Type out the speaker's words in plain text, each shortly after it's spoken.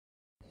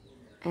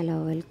Hello,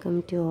 welcome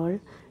to all.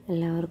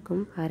 എല്ലാവർക്കും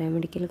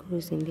paramedical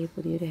കോഴ്സിൻ്റെ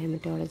പുതിയൊരു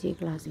ഹെമറ്റോളജി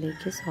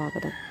ക്ലാസ്സിലേക്ക്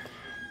സ്വാഗതം.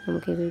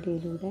 നമുക്ക് ഈ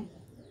വീഡിയോയിലൂടെ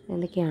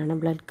എന്തൊക്കെയാണ്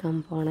ബ്ലഡ്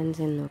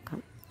കമ്പോണൻസ് എന്ന് നോക്കാം.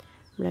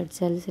 ബ്ലഡ്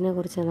സെൽസിനെ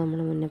കുറിച്ച്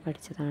നമ്മൾ മുന്നേ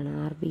പഠിച്ചതാണ്.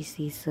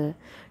 RBCs,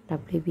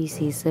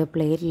 WBCs,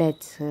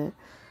 platelets.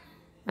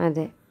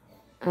 അത്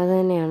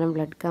തന്നെയാണ്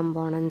ബ്ലഡ്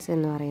കമ്പോണൻസ്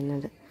എന്ന്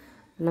പറയുന്നത്.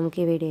 നമുക്ക്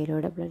ഈ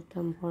വീഡിയോയിലൂടെ ബ്ലഡ്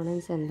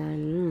കമ്പോണൻസ്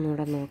എന്താണെന്ന്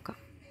ഒന്നുകൂടെ നോക്കാം.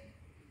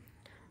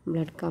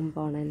 Blood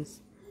components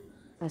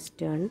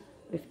first one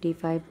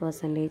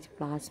 55%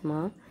 plasma,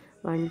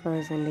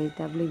 1%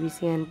 WBC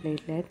and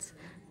platelets,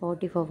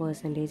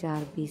 44%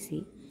 RBC.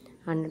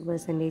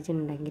 100%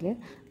 ഉണ്ടെങ്കിൽ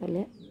അതിൽ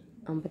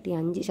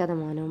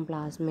 55%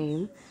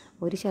 പ്ലാസ്മയും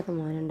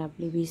 1%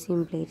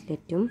 WBCയും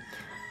പ്ലേറ്റ്ലെറ്റും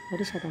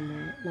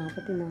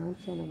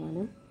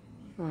 44%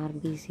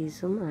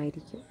 RBCസും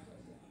ആയിരിക്കും.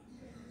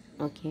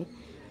 Okay,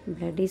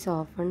 blood is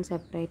often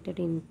separated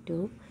into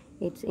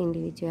its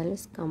individual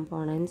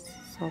components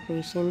so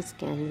patients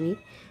can be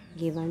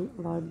given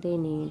what they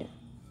need.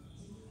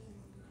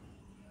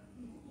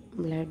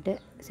 Blood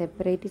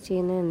separate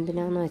ചെയ്യുന്നത്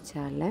എന്തിനാണെന്ന്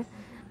വെച്ചാൽ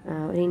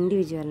ഒരു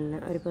ഇൻഡിവിജ്വലിന്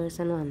ഒരു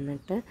പേഴ്സൺ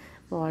വന്നിട്ട്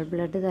ഹോൾ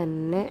ബ്ലഡ്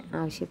തന്നെ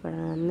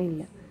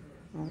ആവശ്യപ്പെടണമെന്നില്ല.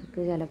 അവർക്ക്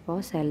ചിലപ്പോൾ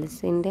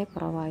സെൽസിൻ്റെ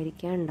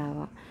കുറവായിരിക്കാം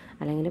ഉണ്ടാവുക,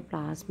 അല്ലെങ്കിൽ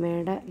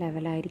പ്ലാസ്മയുടെ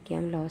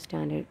ലെവലായിരിക്കാം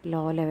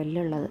ലോ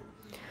ലെവലിലുള്ളത്.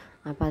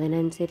 അപ്പോൾ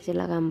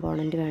അതിനനുസരിച്ചുള്ള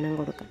കമ്പോണൻറ്റ് വേണം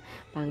കൊടുക്കാൻ.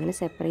 അപ്പം അങ്ങനെ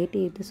സെപ്പറേറ്റ്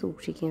ചെയ്ത്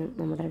സൂക്ഷിക്കും,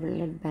 നമ്മുടെ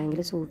ബ്ലഡ്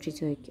ബാങ്കിൽ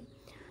സൂക്ഷിച്ച് വയ്ക്കും.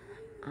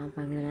 അപ്പം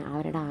അങ്ങനെ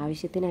അവരുടെ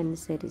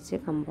ആവശ്യത്തിനനുസരിച്ച്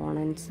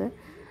കമ്പോണൻസ്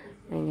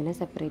ഇങ്ങനെ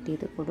സെപ്പറേറ്റ്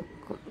ചെയ്ത്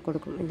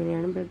കൊടുക്കും.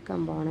 ഇതിനെയാണ് ബ്ലഡ്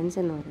കമ്പോണൻസ്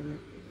എന്ന് പറയുന്നത്.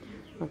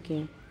 Okay,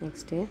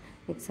 next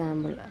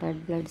example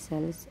red blood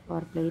cells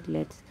or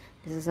platelets.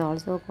 This is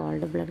also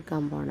called blood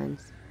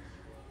components.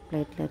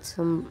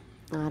 പ്ലേറ്റ്ലെറ്റ്സും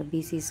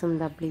RBCസും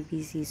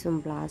WBCസും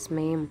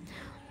പ്ലാസ്മയും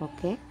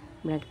ഒക്കെ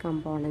blood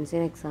components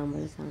in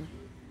examples are.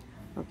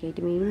 Okay, it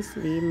means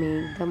we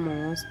make the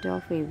most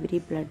of every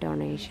blood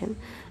donation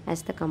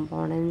as the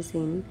components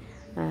in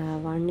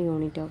 1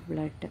 unit of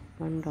blood.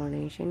 One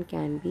donation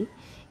can be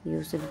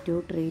used to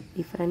treat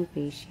different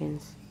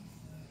patients.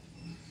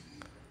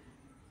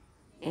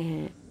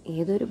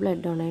 ഏതൊരു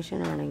blood donation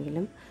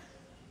ആണെങ്കിലും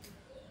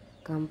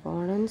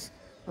components,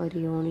 ഒരു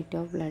unit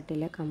of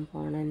ബ്ലഡിലെ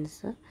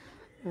components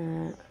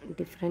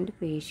different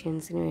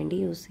പേഷ്യൻസിന് വേണ്ടി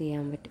use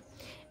ചെയ്യാൻ പറ്റും.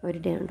 ഒരു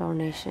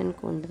donation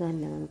കൊണ്ട്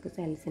തന്നെ നമുക്ക്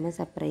സെൽസിനെ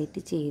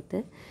സെപ്പറേറ്റ് ചെയ്ത്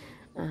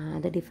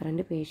അത്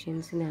ഡിഫറെൻറ്റ്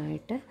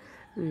പേഷ്യൻസിനായിട്ട്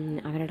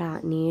അവരുടെ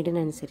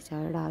നീഡിനനുസരിച്ച്,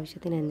 അവരുടെ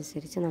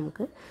ആവശ്യത്തിനനുസരിച്ച്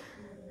നമുക്ക്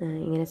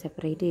ഇങ്ങനെ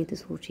സെപ്പറേറ്റ് ചെയ്ത്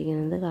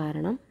സൂക്ഷിക്കുന്നത്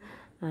കാരണം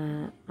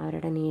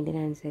അവരുടെ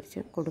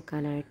നീഡിനനുസരിച്ച്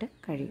കൊടുക്കാനായിട്ട്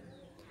കഴിയും.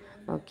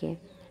 Okay,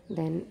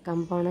 then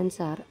components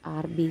R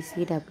RBC,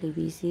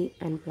 WBC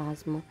and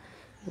plasma.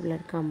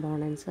 Blood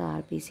components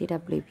RBC,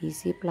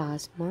 WBC,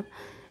 plasma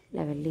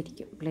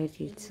ലെവലിലിരിക്കും.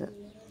 Platelets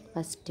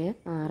first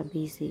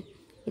RBC.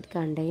 It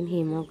contain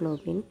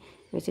haemoglobin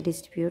which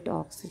distribute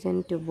oxygen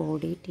to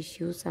body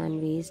tissues and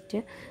waste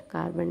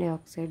carbon dye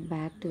oxide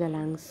back to the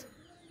lungs.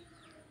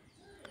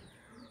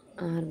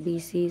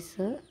 RBC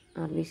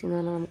എന്ന്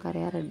പറഞ്ഞാൽ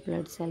നമുക്കറിയാം red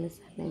blood cells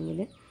അല്ലെങ്കിൽ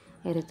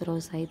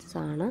erythrocytes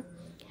ആണ്.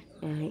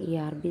 ഈ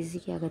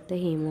RBCക്കകത്ത്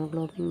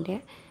ഹീമോഗ്ലോബിൻ്റെ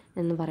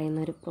എന്ന് പറയുന്ന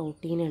ഒരു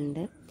protein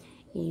ഉണ്ട്.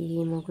 ഈ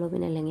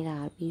ഹീമോഗ്ലോബിൻ അല്ലെങ്കിൽ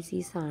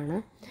RBCs ആണ്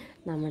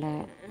നമ്മുടെ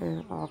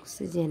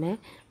ഓക്സിജനെ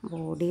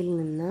ബോഡിയിൽ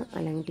നിന്ന്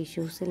അല്ലെങ്കിൽ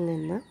ടിഷ്യൂസിൽ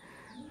നിന്ന്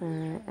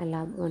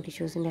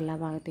ടിഷ്യൂസിൻ്റെ എല്ലാ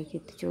ഭാഗത്തേക്ക്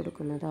എത്തിച്ചു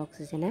കൊടുക്കുന്നത്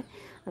ഓക്സിജനെ.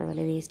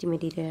 അതുപോലെ വേസ്റ്റ്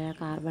മെറ്റീരിയൽ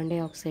കാർബൺ ഡൈ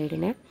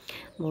ഓക്സൈഡിനെ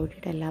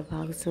ബോഡിയുടെ എല്ലാ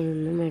ഭാഗത്തു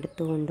നിന്നും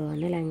എടുത്തു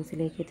കൊണ്ടുവന്ന്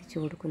ലങ്സിലേക്ക് എത്തിച്ചു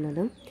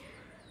കൊടുക്കുന്നതും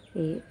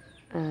ഈ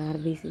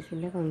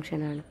RBCസിൻ്റെ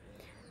ഫങ്ഷനാണ്.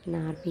 പിന്നെ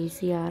RBC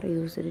are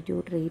used to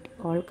treat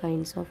all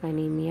kinds of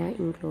anaemia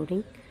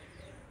including.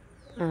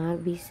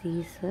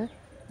 RBCs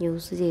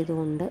use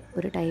ചെയ്തുകൊണ്ട്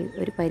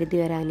ഒരു പരിധി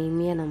വരെ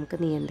അനീമിയ നമുക്ക്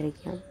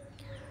നിയന്ത്രിക്കാം.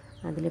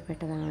 അതിൽ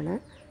പെട്ടതാണ്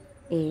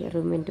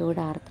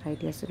റുമറ്റോയ്ഡ്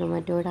ആർത്രൈറ്റിസ്.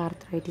 റുമറ്റോയ്ഡ്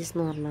ആർത്രൈറ്റിസ്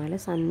എന്ന് പറഞ്ഞാൽ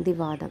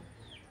സന്ധിവാതം.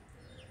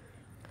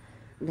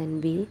 Then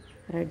B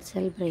red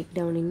cell break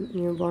down in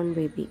new born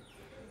baby.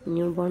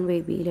 New born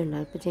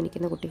ബേബിയിലുണ്ടാകും, ഇപ്പോൾ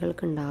ജനിക്കുന്ന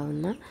കുട്ടികൾക്ക്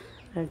ഉണ്ടാകുന്ന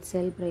റെഡ്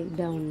സെൽ ബ്രേക്ക്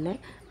ഡൗണിനെ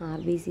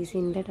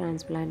RBCസിൻ്റെ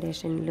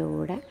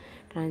ട്രാൻസ്ഫ്യൂഷനിലൂടെ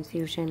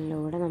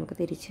നമുക്ക്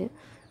തിരിച്ച്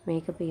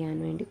മേക്കപ്പ് ചെയ്യാൻ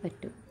വേണ്ടി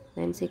പറ്റും.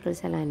 Then sickle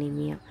cell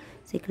anaemia.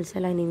 Sickle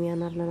cell anaemia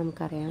എന്ന് പറഞ്ഞാൽ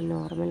നമുക്കറിയാം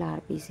normal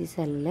RBC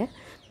cell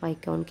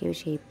biconcave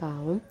shape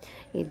ആവും.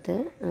 ഇത്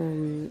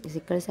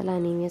സിക്കിൾ സെൽ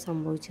അനീമിയ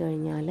സംഭവിച്ചു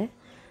കഴിഞ്ഞാൽ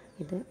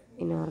ഇത്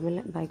നോർമൽ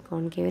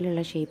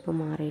ബൈക്കോൺകേവിലുള്ള ഷേപ്പ്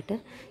മാറിയിട്ട്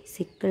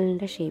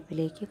സിക്കിളിൻ്റെ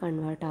ഷേപ്പിലേക്ക്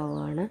കൺവേർട്ട്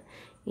ആവുകയാണ്.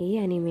 ഈ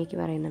അനീമിയയ്ക്ക്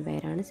പറയുന്ന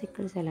പേരാണ്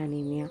സിക്കിൾ സെൽ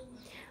അനീമിയ.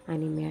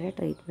 അനീമിയയുടെ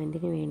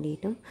ട്രീറ്റ്മെൻറ്റിന്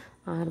വേണ്ടിയിട്ടും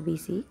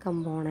RBC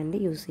കമ്പോണൻ്റ്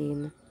യൂസ്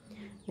ചെയ്യുന്നു.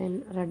 Then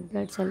red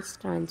blood cells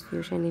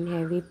transfusion in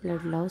heavy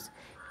blood loss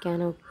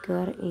can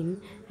occur in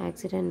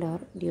accident or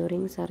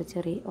during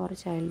surgery or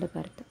child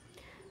birth.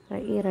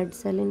 ഈ റെഡ്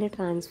സെല്ലിൻ്റെ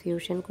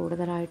ട്രാൻസ്ഫ്യൂഷൻ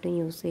കൂടുതലായിട്ടും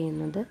യൂസ്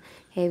ചെയ്യുന്നത്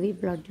ഹെവി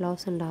ബ്ലഡ്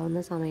ലോസ്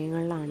ഉണ്ടാകുന്ന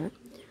സമയങ്ങളിലാണ്.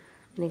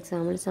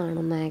 Examples ആണ്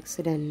 1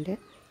 accident,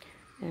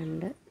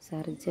 2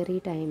 surgery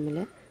ടൈമിൽ,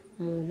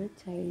 3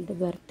 child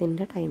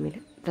ബർത്തിൻ്റെ ടൈമിൽ,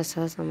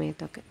 പ്രസവ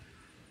സമയത്തൊക്കെ.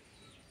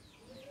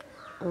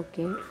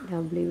 ഓക്കെ,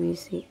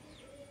 WBC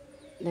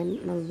ദെൻ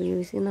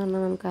WBC എന്ന്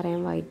പറഞ്ഞാൽ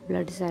നമുക്കറിയാം white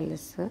blood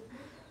cells.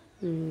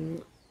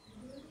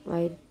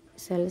 White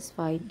cells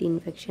fight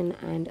infection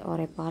and or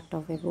A part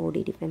of A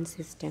body defence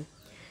system.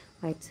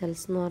 White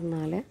cells എന്ന്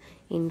പറഞ്ഞാൽ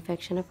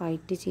ഇൻഫെക്ഷനെ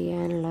ഫൈറ്റ്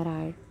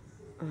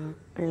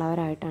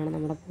ഉള്ളവരായിട്ടാണ്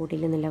നമ്മുടെ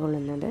ബോഡിയിൽ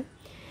നിലകൊള്ളുന്നത്.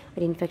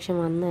 ഒരു ഇൻഫെക്ഷൻ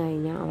വന്നു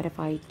കഴിഞ്ഞാൽ അവരെ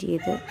ഫൈറ്റ്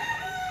ചെയ്ത്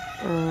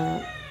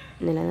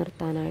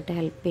നിലനിർത്താനായിട്ട്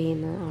ഹെൽപ്പ്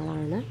ചെയ്യുന്ന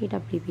ആളാണ് ഈ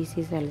WBC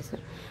സെൽസ്.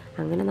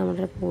 അങ്ങനെ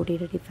നമ്മുടെ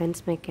ബോഡിയുടെ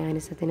ഡിഫെൻസ്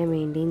മെക്കാനിസത്തിനെ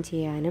മെയിൻറ്റെയിൻ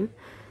ചെയ്യാനും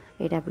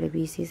ഈ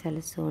WBC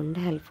സെൽസ് കൊണ്ട്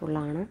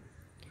ഹെൽപ്ഫുള്ളാണ്.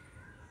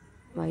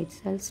 White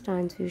cells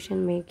transfusion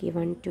may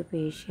given to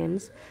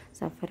patients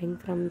suffering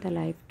from the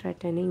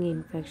life-threatening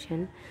infection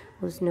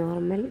whose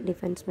normal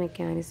defense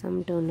mechanism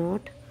do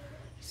not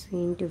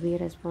seem to be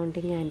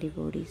responding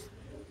antibodies.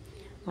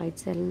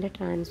 White സെല്ലിൻ്റെ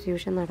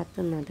ട്രാൻസ്ഫ്യൂഷൻ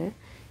നടത്തുന്നത്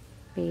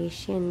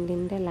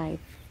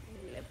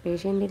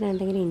പേഷ്യൻറ്റിന്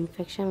എന്തെങ്കിലും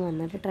infection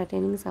വന്നിട്ട്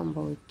ത്രെറ്റനിങ്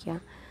സംഭവിക്കുക,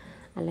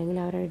 അല്ലെങ്കിൽ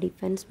അവരുടെ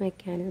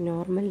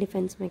നോർമൽ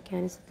ഡിഫെൻസ്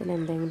മെക്കാനിസത്തിൽ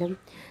എന്തെങ്കിലും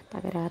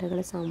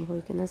തകരാറുകൾ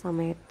സംഭവിക്കുന്ന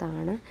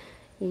സമയത്താണ്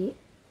ഈ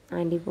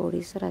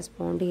ആൻറ്റിബോഡീസ്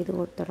റെസ്പോണ്ട് ചെയ്ത്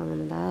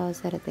തുടങ്ങുന്നത്. ആ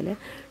അവസരത്തിൽ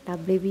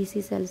WBC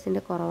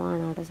സെൽസിൻ്റെ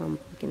കുറവാണ് അവിടെ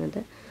സംഭവിക്കുന്നത്.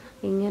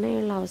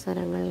 ഇങ്ങനെയുള്ള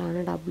അവസരങ്ങളിലാണ്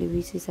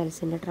WBC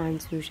സെൽസിൻ്റെ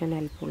ട്രാൻസ്ഫ്യൂഷൻ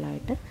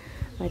ഹെൽപ്ഫുള്ളായിട്ട്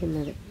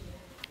വരുന്നത്.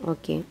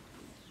 ഓക്കെ,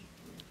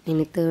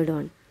 ഇനി തേർഡ്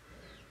വൺ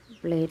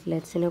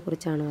പ്ലേറ്റ്ലെറ്റ്സിനെ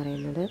കുറിച്ചാണ്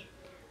പറയുന്നത്.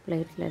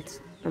 പ്ലേറ്റ്ലെറ്റ്സ്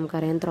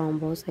നമുക്കറിയാം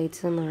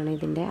ത്രോംബോസൈറ്റ്സ് എന്നാണ്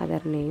ഇതിൻ്റെ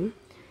other name.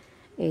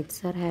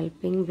 It's are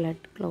helping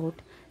blood clot.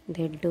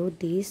 They do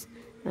these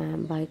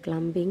by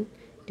ക്ലംപിംഗ്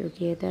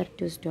together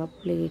to stop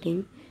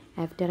bleeding.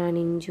 After an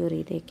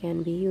injury they can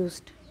be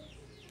used.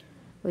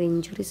 ഒരു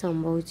ഇഞ്ചുറി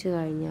സംഭവിച്ചു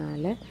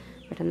കഴിഞ്ഞാൽ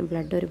പെട്ടെന്ന്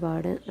ബ്ലഡ്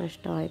ഒരുപാട്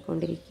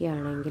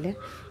നഷ്ടമായിക്കൊണ്ടിരിക്കുകയാണെങ്കിൽ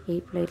ഈ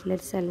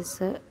പ്ലേറ്റ്ലെറ്റ്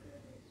സെൽസ്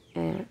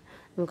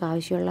നമുക്ക്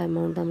ആവശ്യമുള്ള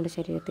എമൗണ്ട് നമ്മുടെ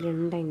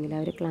ശരീരത്തിലുണ്ടെങ്കിൽ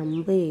അവർ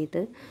ക്ലംപ്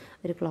ചെയ്ത്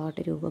ഒരു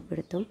ക്ലോട്ട്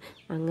രൂപപ്പെടുത്തും.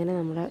 അങ്ങനെ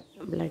നമ്മുടെ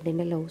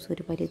ബ്ലഡിൻ്റെ ലോസ്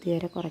ഒരു പരിധി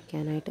വരെ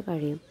കുറയ്ക്കാനായിട്ട്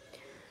കഴിയും.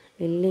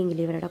 ഇല്ലെങ്കിൽ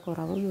ഇവരുടെ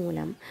കുറവ്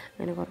മൂലം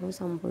അങ്ങനെ കുറവ്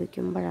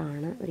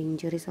സംഭവിക്കുമ്പോഴാണ് ഒരു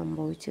ഇഞ്ചുറി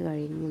സംഭവിച്ചു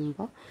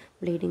കഴിയുമ്പോൾ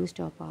ബ്ലീഡിങ്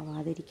സ്റ്റോപ്പ്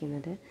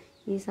ആവാതിരിക്കുന്നത്.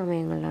 ഈ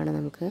സമയങ്ങളിലാണ്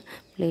നമുക്ക്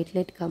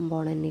പ്ലേറ്റ്ലെറ്റ്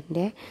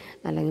കമ്പോണൻറ്റിൻ്റെ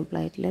അല്ലെങ്കിൽ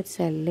പ്ലേറ്റ്ലെറ്റ്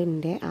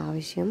സെല്ലിൻ്റെ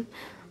ആവശ്യം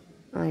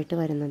ആയിട്ട്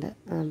വരുന്നത്.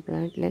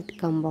 പ്ലേറ്റ്ലെറ്റ്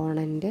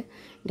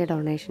കമ്പോണൻറ്റിൻ്റെ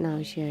ഡൊണേഷൻ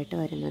ആവശ്യമായിട്ട്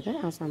വരുന്നത്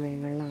ആ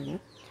സമയങ്ങളിലാണ്.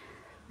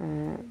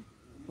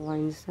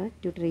 Once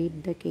to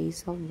treat the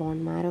case of bone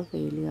marrow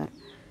failure.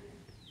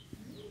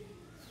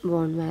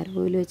 Bone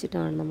മാരോയിൽ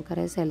വെച്ചിട്ടാണ്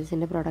നമുക്കറിയാം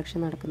സെൽസിൻ്റെ പ്രൊഡക്ഷൻ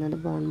നടക്കുന്നത്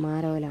ബോൺ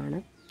മാരോയിലാണ്.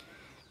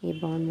 ഈ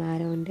ബോൺ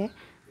മാരോൻ്റെ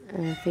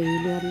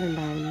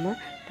ഫെയിലിയറിലുണ്ടാകുന്ന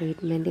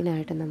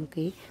ട്രീറ്റ്മെൻറ്റിനായിട്ട് നമുക്ക്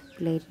ഈ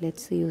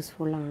പ്ലേറ്റ്ലെറ്റ്സ്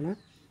യൂസ്ഫുള്ളാണ്.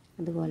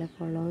 അതുപോലെ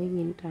following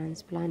in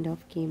transplant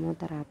of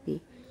chemotherapy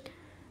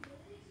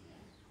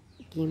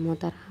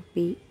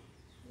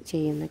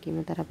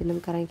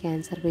നമുക്കറിയാം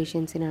ക്യാൻസർ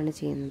പേഷ്യൻസിനാണ്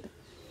ചെയ്യുന്നത്.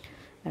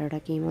 അവരുടെ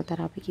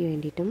കീമോതെറാപ്പിക്ക്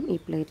വേണ്ടിയിട്ടും ഈ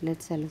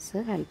platelet cells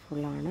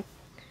ഹെൽപ്ഫുള്ളാണ്.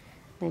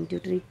 Then to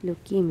treat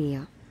leukaemia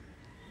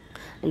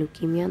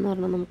എന്ന്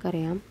പറഞ്ഞാൽ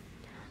നമുക്കറിയാം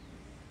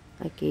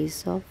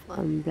കേസ് ഓഫ്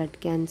ബ്ലഡ്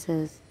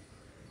ക്യാൻസേഴ്സ്.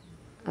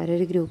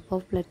 അവരൊരു ഗ്രൂപ്പ്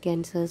ഓഫ് ബ്ലഡ്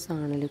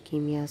ക്യാൻസേഴ്സാണ്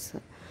ലുക്കീമിയാസ്.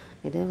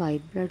 ഇത്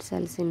വൈറ്റ് ബ്ലഡ്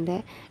സെൽസിൻ്റെ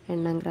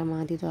എണ്ണം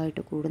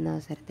ക്രമാതീതമായിട്ട് കൂടുന്ന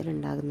അവസരത്തിൽ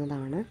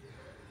ഉണ്ടാകുന്നതാണ്.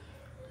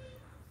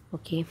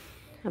 ഓക്കെ,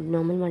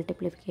 അബ്നോർമൽ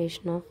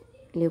മൾട്ടിപ്ലിഫിക്കേഷൻ ഓഫ്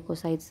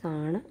ല്യൂക്കോസൈറ്റ്സ്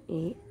ആണ്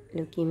ഈ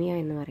ലുക്കീമിയ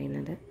എന്ന്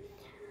പറയുന്നത്.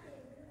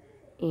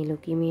 ഈ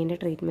ലുക്കീമിയൻ്റെ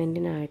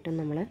ട്രീറ്റ്മെൻറ്റിനായിട്ടും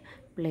നമ്മൾ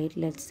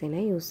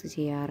പ്ലേറ്റ്ലെറ്റ്സിനെ യൂസ്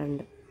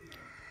ചെയ്യാറുണ്ട്.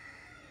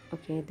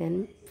 Okay, then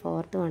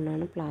fourth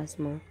വണ്ണാണ്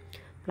plasma.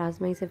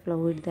 Plasma is A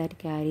fluid that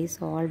carries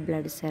all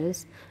blood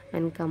cells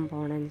and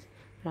components.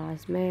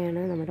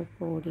 പ്ലാസ്മയാണ് നമ്മുടെ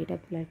ബോഡിയുടെ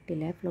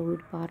ബ്ലഡിലെ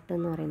ഫ്ലൂയിഡ് പാർട്ട്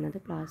എന്ന് പറയുന്നത്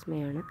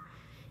പ്ലാസ്മയാണ്.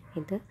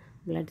 ഇത്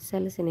ബ്ലഡ്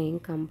സെൽസിനെയും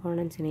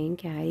കമ്പോണൻസിനെയും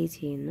ക്യാരി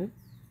ചെയ്യുന്നു.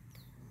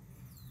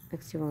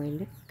 Next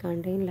point,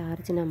 contain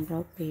large number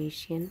of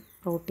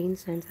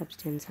proteins and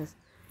substances.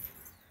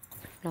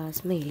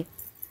 പ്ലാസ്മയിൽ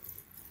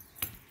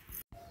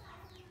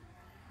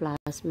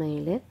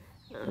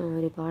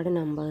ഒരുപാട്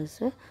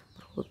നമ്പേഴ്സ്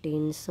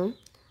പ്രോട്ടീൻസും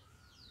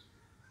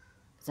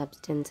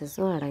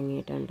സബ്സ്റ്റൻസസും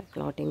അടങ്ങിയിട്ടുണ്ട്.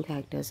 ക്ലോട്ടിംഗ്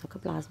ഫാക്ടേഴ്സൊക്കെ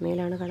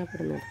പ്ലാസ്മയിലാണ്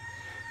കാണപ്പെടുന്നത്.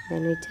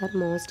 Then which are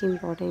most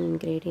important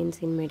ingredients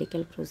in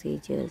medical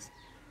procedures.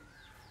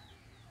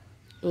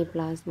 ഈ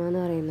പ്ലാസ്മ എന്ന്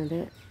പറയുന്നത്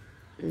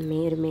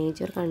ഒരു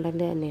മേജർ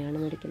കണ്ടൻറ്റ് തന്നെയാണ്.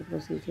 മെഡിക്കൽ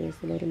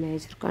പ്രൊസീജിയേഴ്സിലൊരു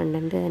മേജർ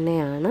കണ്ടൻറ്റ്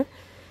തന്നെയാണ്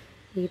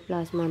ഈ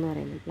പ്ലാസ്മ എന്ന്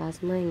പറയുന്നത്.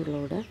 Plasma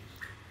include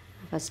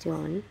first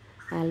one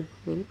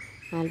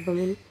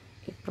albumin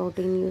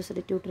protein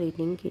used to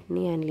treating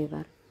kidney and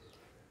liver.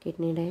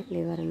 കിഡ്നിയുടെ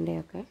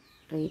ലിവറിൻ്റെയൊക്കെ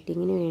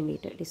ട്രീറ്റിങ്ങിന്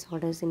വേണ്ടിയിട്ട്,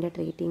 ഡിസോർഡേഴ്സിൻ്റെ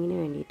ട്രീറ്റിങ്ങിന്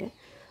വേണ്ടിയിട്ട്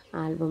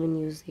ആൽബുമിൻ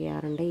യൂസ്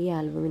ചെയ്യാറുണ്ട്. ഈ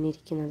ആൽബുമിൻ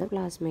ഇരിക്കുന്നത്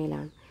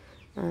പ്ലാസ്മയിലാണ്.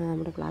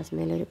 നമ്മുടെ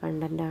പ്ലാസ്മയിലൊരു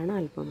കണ്ടൻറ്റാണ്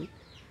albumin.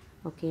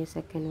 Okay,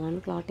 second one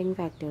clotting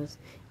factors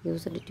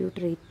used to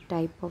treat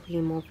type of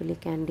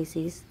haemophilic and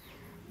disease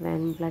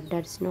when blood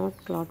does not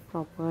clot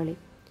properly.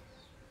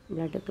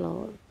 Blood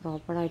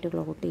പ്രോപ്പറായിട്ട്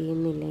clot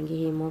ചെയ്യുന്നില്ലെങ്കിൽ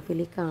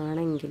haemophilic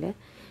ആണെങ്കിൽ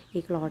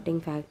ഈ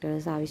ക്ലോട്ടിംഗ്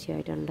ഫാക്ടേഴ്സ്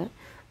ആവശ്യമായിട്ടുണ്ട്.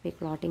 അപ്പോൾ ഈ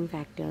ക്ലോട്ടിംഗ്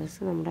ഫാക്ടേഴ്സ്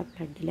നമ്മുടെ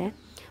ബ്ലഡിലെ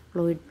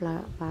ഫ്ലൂയിഡ്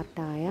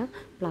പാർട്ടായ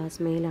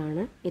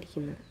പ്ലാസ്മയിലാണ്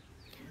ഇരിക്കുന്നത്.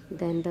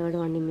 Then third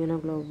one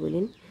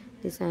immunoglobulin.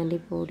 This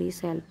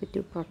antibodies help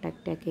to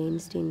protect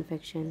against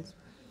infections.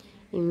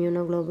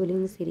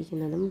 Immunoglobulins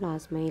ഇരിക്കുന്നതും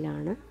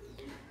പ്ലാസ്മയിലാണ്.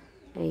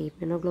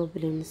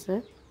 Immunoglobulins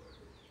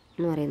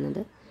എന്ന്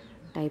പറയുന്നത്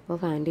ടൈപ്പ്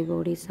ഓഫ്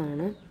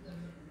ആൻറ്റിബോഡീസാണ്.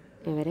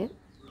 ഇവർ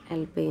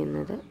ഹെൽപ്പ്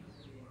ചെയ്യുന്നത്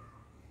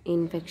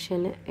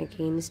ഇൻഫെക്ഷന്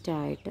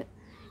അഗെയിൻസ്റ്റായിട്ട്,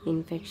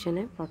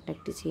 ഇൻഫെക്ഷനെ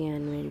പ്രൊട്ടക്റ്റ്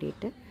ചെയ്യാൻ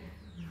വേണ്ടിയിട്ട്.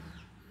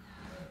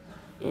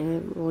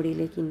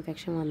 ബോഡിയിലേക്ക്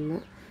ഇൻഫെക്ഷൻ വന്ന്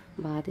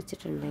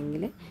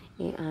ബാധിച്ചിട്ടുണ്ടെങ്കിൽ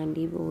ഈ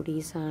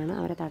ആൻറ്റിബോഡീസാണ്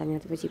അവരെ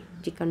തടഞ്ഞത്. ഇപ്പോൾ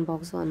ചിക്കൻ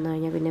പോക്സ് വന്നു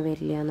കഴിഞ്ഞാൽ പിന്നെ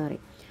വരില്ല എന്ന്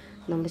പറയും.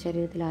 നമ്മുടെ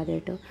ശരീരത്തിൽ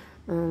ആദ്യമായിട്ട്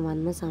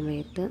വന്ന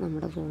സമയത്ത്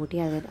നമ്മുടെ ബോഡി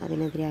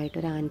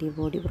അതിനെതിരായിട്ടൊരു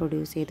ആൻറ്റിബോഡി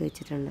പ്രൊഡ്യൂസ് ചെയ്ത്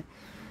വെച്ചിട്ടുണ്ട്.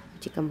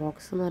 ചിക്കൻ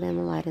പോക്സ് എന്ന്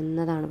പറയുമ്പോൾ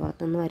വരുന്നതാണ്,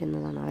 പുറത്തുനിന്ന്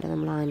വരുന്നതാണ്. അവരെ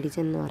നമ്മൾ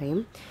ആൻറ്റിജൻ എന്ന് പറയും.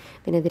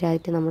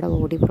 ഇതിനെതിരായിട്ട് നമ്മുടെ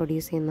ബോഡി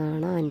പ്രൊഡ്യൂസ്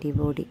ചെയ്യുന്നതാണ്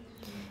ആൻറ്റിബോഡി.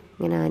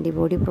 ഇങ്ങനെ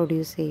ആൻറ്റിബോഡി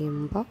പ്രൊഡ്യൂസ്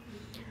ചെയ്യുമ്പോൾ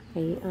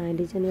ഈ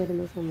ആൻറ്റിജൻ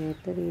വരുന്ന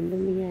സമയത്ത്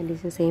വീണ്ടും ഈ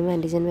സെയിം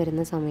ആൻറ്റിജൻ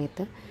വരുന്ന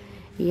സമയത്ത്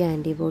ഈ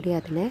ആൻറ്റിബോഡി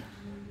അതിനെ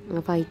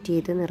ഫൈറ്റ്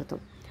ചെയ്ത്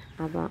നിർത്തും.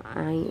 അപ്പോൾ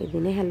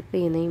ഇതിനെ ഹെൽപ്പ്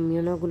ചെയ്യുന്ന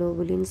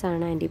ഇമ്മ്യൂണോഗ്ലോബുലിൻസ്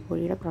ആണ്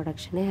ആൻറ്റിബോഡിയുടെ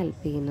പ്രൊഡക്ഷനെ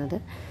ഹെൽപ്പ് ചെയ്യുന്നത്.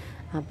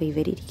 അപ്പോൾ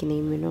ഇവരിയ്ക്കുന്ന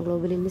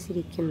ഇമ്മ്യൂണോഗ്ലോബുലിൻസ്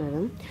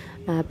ഇരിക്കുന്നതും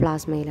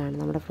പ്ലാസ്മയിലാണ്.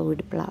 നമ്മുടെ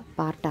ഫ്ലൂയിഡ്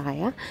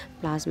പാർട്ടായ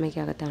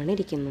പ്ലാസ്മയ്ക്കകത്താണ്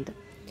ഇരിക്കുന്നത്.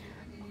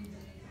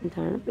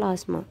 ഇതാണ്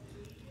പ്ലാസ്മ.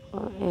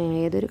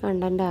 ഏതൊരു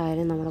കണ്ടൻ്റ്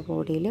ആയാലും നമ്മുടെ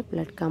ബോഡിയിൽ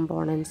ബ്ലഡ്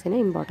കമ്പോണൻസിന്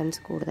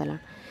ഇമ്പോർട്ടൻസ് കൂടുതലാണ്.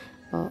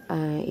 അപ്പോൾ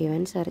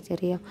ഈവൻ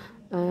ചെറിയ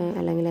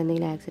അല്ലെങ്കിൽ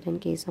എന്തെങ്കിലും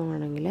ആക്സിഡൻറ്റ് കേസോ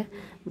ആണെങ്കിൽ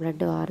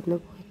ബ്ലഡ് വാർന്നു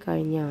പോയി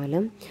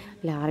കഴിഞ്ഞാലും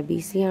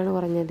RBC ആണ്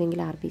കുറഞ്ഞതെങ്കിൽ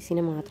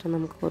RBCനെ മാത്രം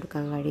നമുക്ക്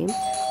കൊടുക്കാൻ കഴിയും.